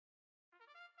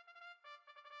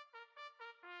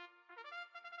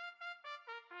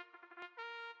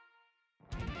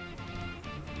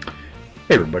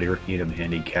Hey everybody, Rick Needham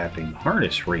handicapping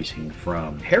harness racing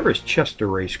from Harrah's Chester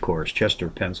Racecourse, Chester,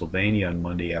 Pennsylvania on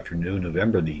Monday afternoon,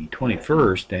 November the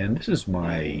 21st, and this is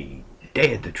my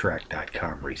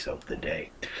dayatthetrack.com race of the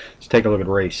day. Let's take a look at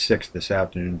race 6 this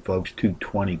afternoon, folks,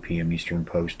 2:20 p.m. Eastern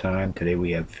Post Time. Today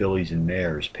we have fillies and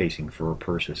mares pacing for a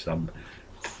purse of some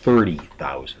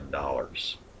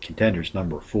 $30,000. Contenders: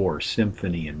 number 4,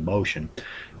 Symphony in Motion,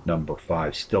 number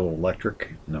 5, Still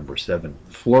Electric, number 7,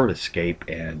 Flirtascape,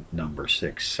 and number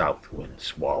 6, Southwind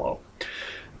Swallow.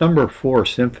 Number 4,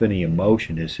 Symphony in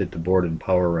Motion, has hit the board in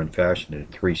power run fashion in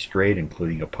 3 straight,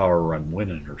 including a power run win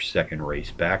in her second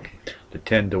race back. The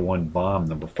 10-1 bomb,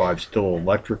 number 5, Still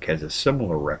Electric, has a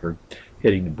similar record,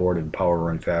 hitting the board in power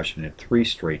run fashion in 3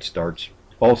 straight starts,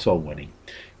 also winning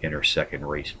in her second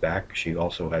race back. She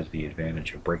also has the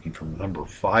advantage of breaking from number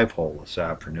 5 hole this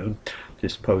afternoon.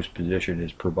 This post position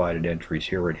has provided entries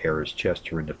here at Harrah's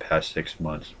Chester in the past 6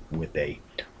 months with a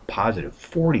positive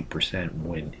 40%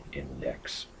 win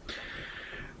index.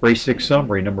 Race 6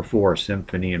 summary: number 4,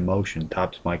 Symphony in Motion,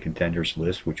 tops my contenders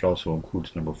list, which also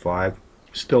includes number 5,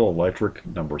 Still Electric,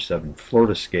 number 7,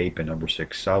 Flirtascape, and number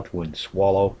 6, Southwind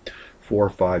Swallow. 4,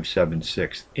 5, 7,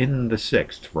 6 in the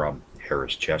 6th from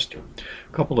Harrah's Chester.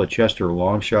 A couple of Chester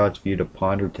long shots for you to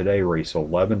ponder today. Race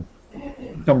 11.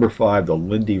 Number 5, the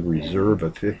Lindy Reserve, a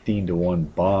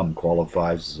 15-1 bomb,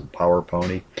 qualifies as a power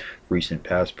pony. Recent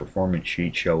past performance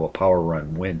sheets show a power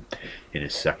run win in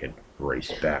his second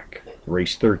race back.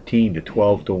 Race 13, the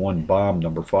 12-1 bomb,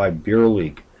 number 5, Beer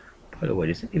League. By the way,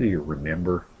 does any of you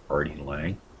remember Artie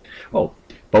Lang? Oh,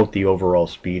 both the overall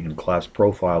speed and class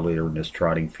profile leader in this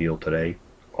trotting field today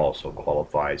also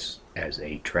qualifies as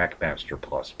a Trackmaster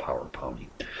Plus power pony.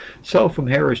 So from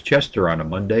Harrah's Chester on a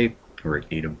Monday,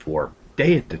 Rick Needham for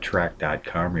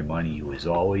dayatthetrack.com, reminding you as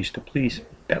always to please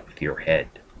bet with your head,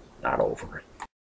 not over it.